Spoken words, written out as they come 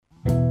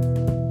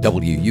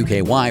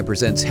WUKY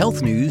presents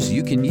health news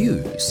you can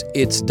use.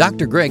 It's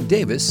Dr. Greg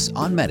Davis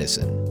on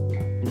medicine.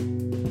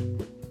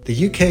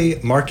 The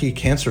UK Markey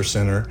Cancer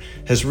Center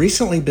has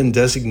recently been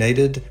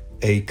designated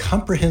a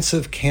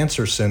comprehensive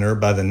cancer center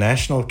by the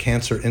National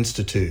Cancer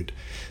Institute.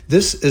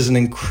 This is an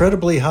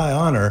incredibly high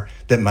honor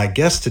that my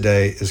guest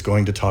today is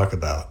going to talk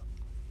about.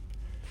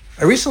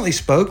 I recently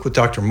spoke with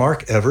Dr.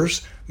 Mark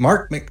Evers,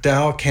 Mark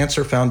McDowell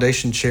Cancer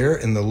Foundation Chair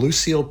in the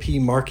Lucille P.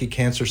 Markey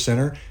Cancer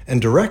Center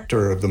and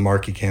Director of the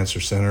Markey Cancer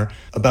Center,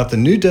 about the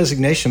new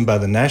designation by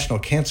the National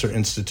Cancer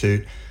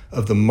Institute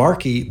of the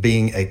Markey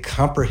being a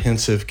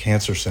comprehensive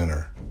cancer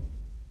center.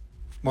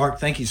 Mark,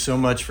 thank you so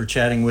much for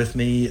chatting with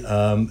me.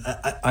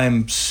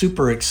 I'm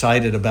super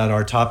excited about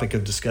our topic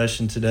of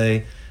discussion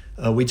today.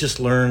 We just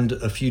learned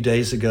a few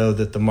days ago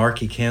that the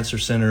Markey Cancer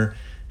Center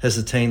has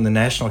attained the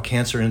National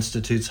Cancer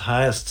Institute's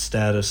highest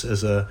status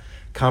as a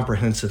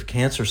comprehensive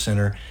cancer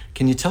center.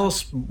 Can you tell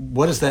us,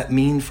 what does that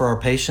mean for our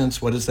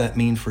patients? What does that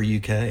mean for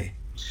UK?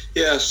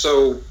 Yeah,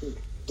 so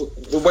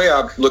the way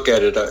I look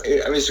at it,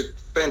 it's a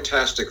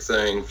fantastic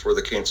thing for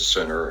the cancer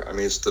center.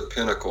 It's the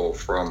pinnacle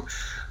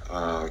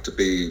to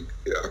be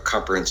a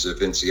comprehensive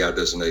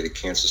NCI-Designated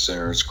Cancer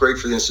Center. It's great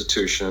for the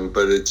institution,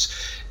 but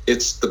it's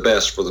the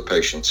best for the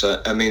patients.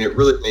 It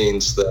really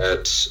means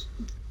that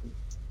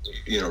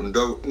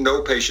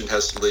no patient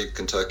has to leave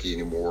Kentucky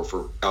anymore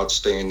for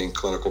outstanding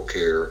clinical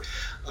care.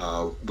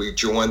 We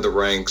joined the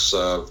ranks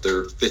of there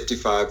are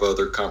 55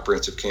 other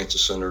comprehensive cancer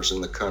centers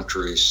in the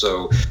country.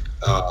 So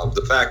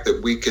the fact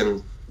that we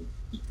can,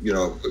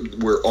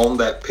 we're on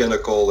that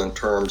pinnacle in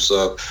terms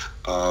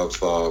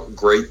of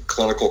great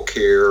clinical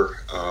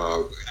care,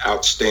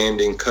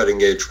 outstanding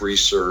cutting edge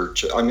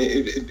research.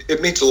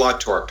 It means a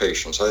lot to our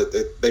patients.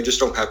 They just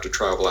don't have to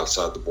travel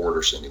outside the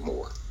borders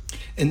anymore.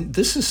 And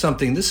this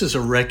is a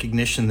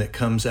recognition that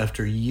comes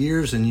after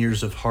years and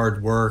years of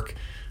hard work,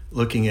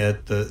 looking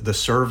at the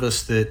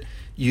service that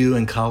you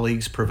and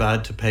colleagues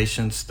provide to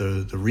patients,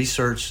 the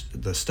research,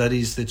 the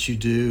studies that you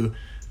do,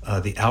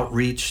 the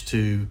outreach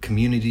to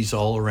communities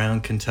all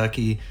around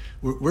Kentucky.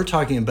 We're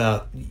talking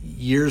about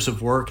years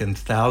of work and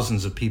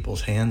thousands of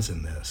people's hands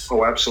in this.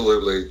 Oh,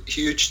 absolutely.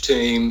 Huge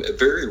team, a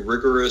very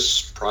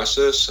rigorous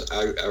process.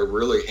 I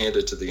really hand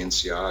it to the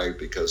NCI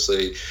because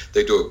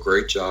they do a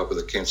great job with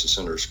the Cancer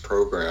Centers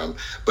program.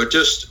 But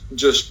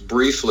just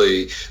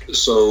briefly,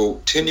 so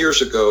 10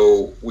 years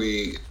ago,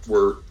 we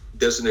were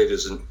designated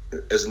as an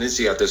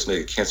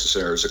NCI-Designated Cancer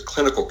Center, as a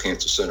clinical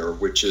cancer center,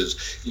 which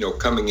is,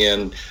 coming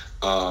in,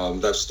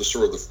 that's the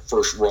sort of the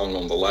first rung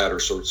on the ladder,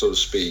 so to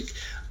speak.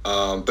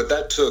 But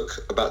that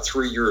took about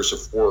 3 years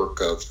of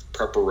work, of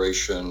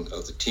preparation,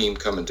 of the team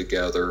coming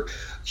together,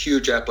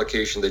 huge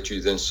application that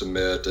you then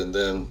submit, and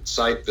then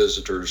site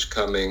visitors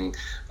coming,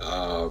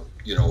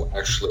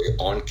 actually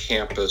on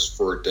campus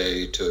for a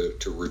day to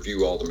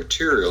review all the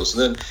materials.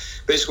 And then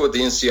basically what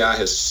the NCI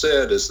has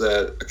said is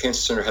that a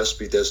cancer center has to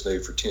be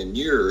designated for 10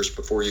 years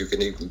before you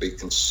can even be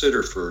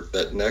considered for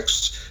that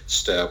next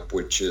step,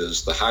 which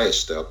is the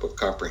highest step of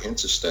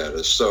comprehensive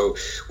status. So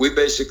we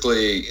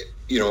basically,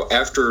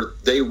 after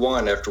day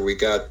one, after we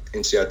got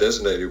NCI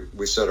designated,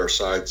 we set our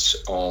sights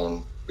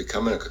on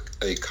becoming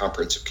a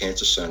comprehensive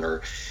cancer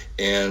center.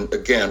 And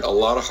again, a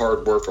lot of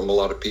hard work from a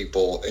lot of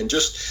people. And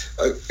just,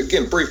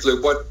 again, briefly,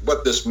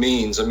 what this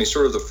means,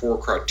 sort of the four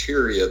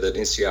criteria that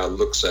NCI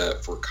looks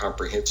at for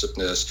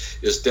comprehensiveness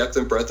is depth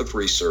and breadth of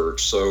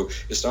research. So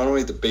it's not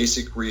only the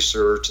basic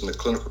research and the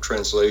clinical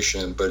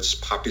translation, but it's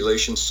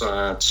population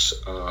science,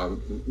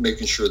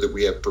 making sure that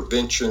we have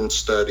prevention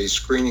studies,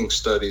 screening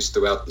studies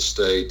throughout the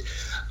state.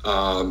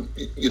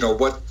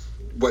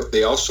 What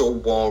they also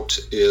want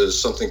is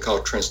something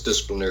called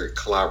transdisciplinary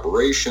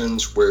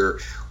collaborations, where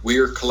we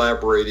are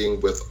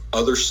collaborating with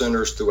other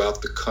centers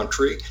throughout the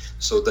country.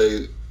 So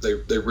they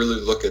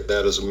really look at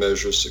that as a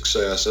measure of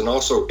success. And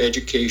also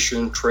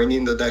education,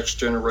 training the next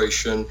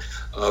generation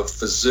of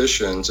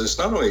physicians. It's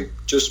not only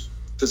just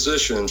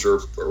physicians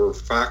or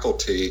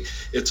faculty,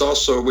 it's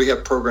also, we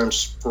have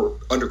programs for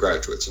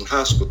undergraduates and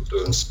high school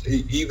students,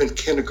 even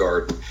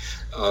kindergarten,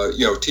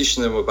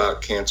 teaching them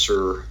about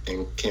cancer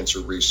and cancer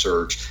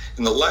research.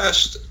 And the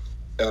last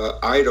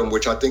item,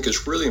 which I think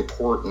is really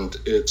important,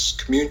 it's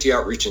community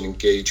outreach and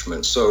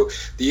engagement. So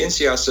the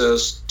NCI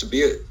says to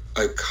be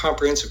a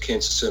comprehensive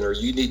cancer center,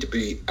 you need to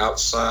be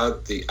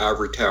outside the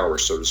ivory tower,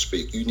 so to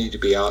speak. You need to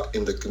be out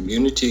in the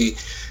community,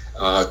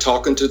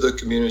 talking to the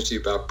community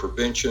about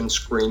prevention,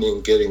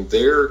 screening, getting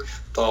their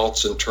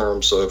thoughts in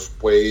terms of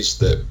ways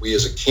that we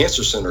as a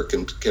cancer center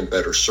can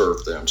better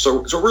serve them.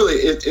 So really,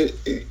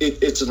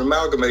 it's an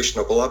amalgamation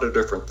of a lot of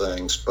different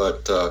things,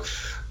 but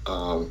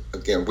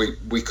again,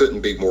 we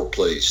couldn't be more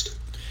pleased.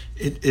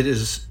 It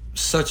is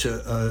such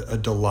a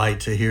delight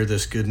to hear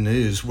this good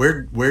news.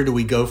 Where do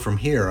we go from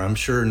here? I'm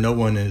sure no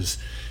one is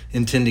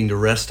intending to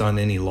rest on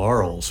any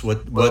laurels.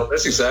 Well,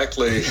 that's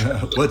exactly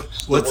the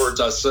words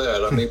I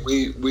said.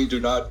 We do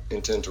not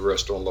intend to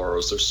rest on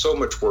laurels. There's so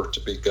much work to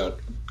be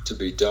to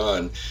be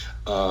done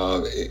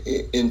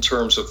in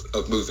terms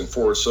of moving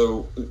forward.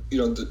 So,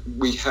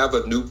 we have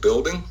a new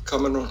building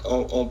coming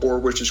on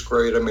board, which is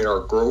great. I mean,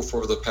 our growth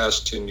over the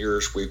past 10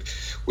 years, we've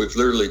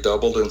literally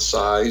doubled in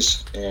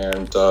size,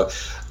 and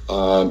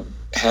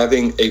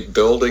having a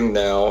building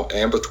now,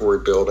 ambulatory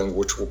building,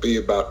 which will be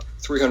about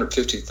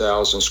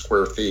 350,000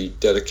 square feet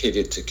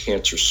dedicated to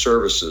cancer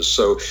services.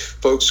 So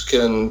folks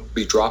can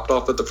be dropped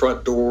off at the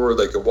front door.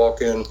 They can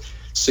walk in,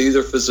 see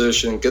their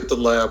physician, get the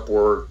lab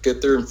work,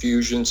 get their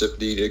infusions if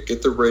needed,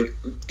 get the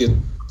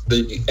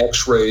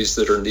x-rays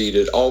that are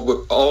needed,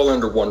 all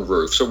under one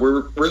roof. So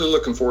we're really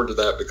looking forward to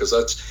that, because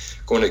that's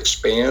going to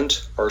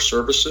expand our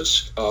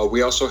services.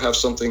 We also have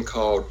something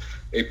called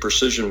a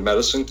precision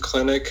medicine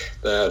clinic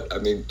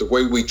the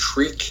way we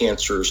treat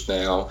cancers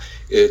now,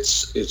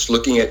 it's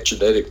looking at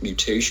genetic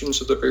mutations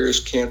of the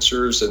various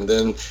cancers, and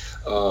then,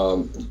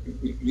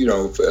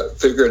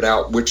 figuring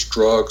out which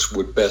drugs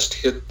would best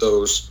hit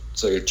those,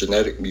 say, a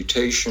genetic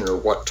mutation or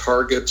what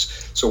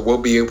targets. So we'll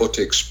be able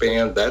to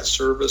expand that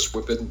service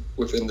within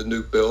the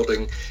new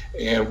building.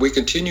 And we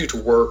continue to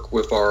work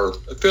with our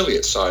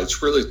affiliate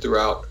sites really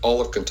throughout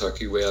all of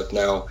Kentucky. We have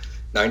now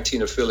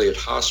 19 affiliate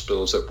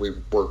hospitals that we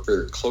work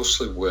very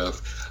closely with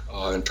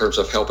in terms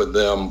of helping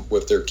them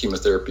with their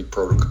chemotherapy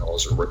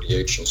protocols or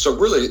radiation. So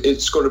really,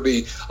 it's going to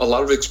be a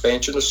lot of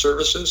expansion of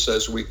services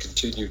as we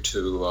continue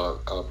to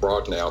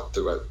broaden out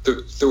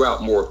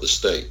throughout more of the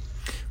state.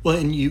 Well,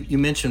 and you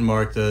mentioned,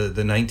 Mark,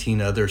 the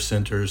 19 other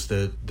centers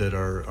that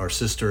are our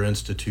sister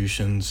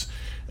institutions.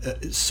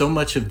 So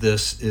much of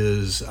this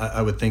is,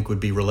 I would think, would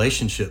be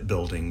relationship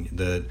building,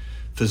 that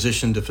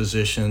physician to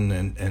physician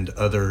and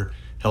other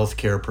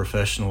healthcare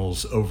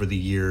professionals over the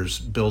years,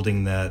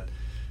 building that,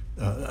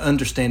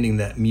 understanding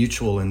that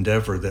mutual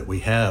endeavor that we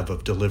have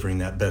of delivering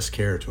that best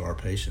care to our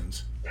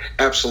patients.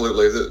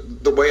 Absolutely.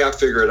 The way I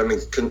figure it, I mean,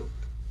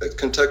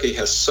 Kentucky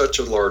has such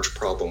a large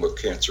problem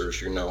with cancer,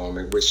 as you know. I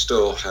mean, we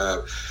still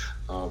have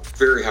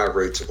very high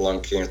rates of lung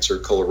cancer,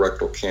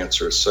 colorectal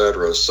cancer, et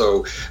cetera.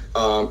 So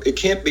it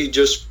can't be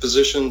just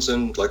physicians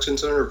in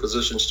Lexington or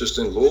physicians just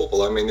in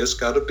Louisville. I mean, it's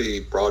got to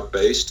be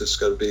broad-based. It's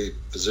got to be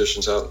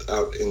physicians out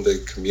in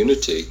the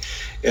community.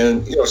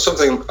 And,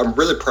 something I'm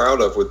really proud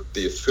of with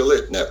the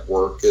affiliate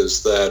network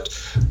is that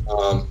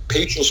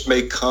patients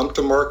may come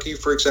to Markey,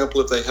 for example,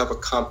 if they have a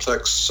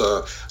complex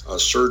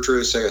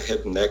surgery, say a head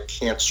and neck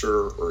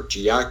cancer or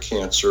GI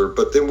cancer,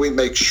 but then we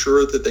make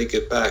sure that they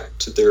get back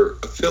to their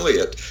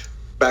affiliate,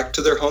 back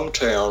to their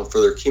hometown for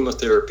their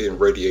chemotherapy and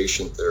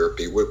radiation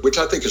therapy, which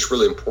I think is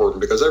really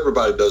important, because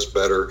everybody does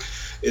better.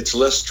 It's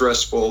less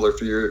stressful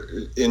if you're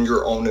in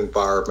your own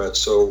environment.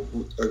 So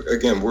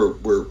again, we're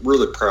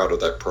really proud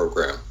of that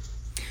program.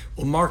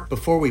 Well, Mark,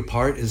 before we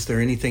part, is there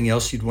anything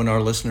else you'd want our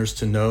listeners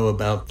to know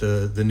about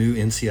the new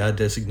NCI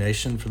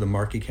designation for the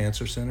Markey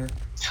Cancer Center?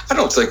 I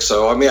don't think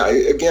so. I mean,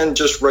 again,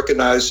 just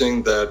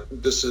recognizing that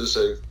this is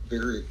a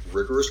very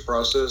rigorous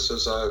process,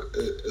 as I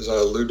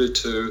alluded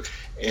to,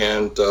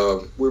 and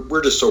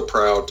we're just so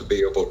proud to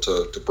be able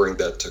to bring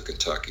that to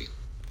Kentucky.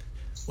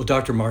 Well,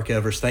 Dr. Mark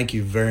Evers, thank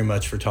you very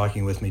much for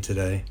talking with me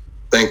today.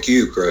 Thank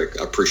you, Greg.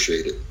 I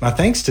appreciate it. My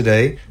thanks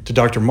today to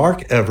Dr.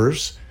 Mark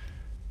Evers,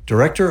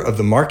 Director of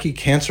the Markey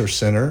Cancer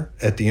Center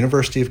at the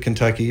University of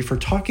Kentucky, for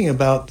talking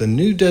about the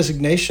new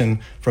designation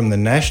from the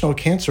National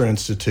Cancer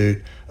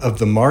Institute of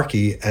the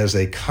Markey as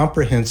a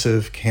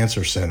comprehensive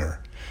cancer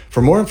center.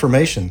 For more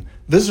information,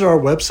 visit our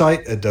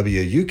website at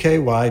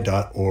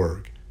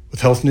wuky.org. With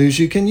health news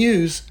you can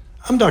use,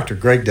 I'm Dr.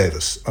 Greg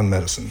Davis on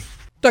medicine.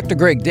 Dr.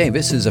 Greg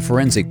Davis is a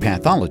forensic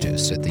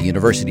pathologist at the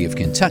University of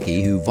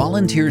Kentucky who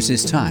volunteers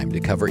his time to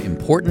cover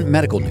important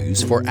medical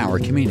news for our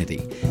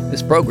community.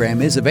 This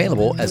program is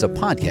available as a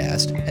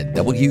podcast at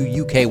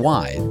wuky.org.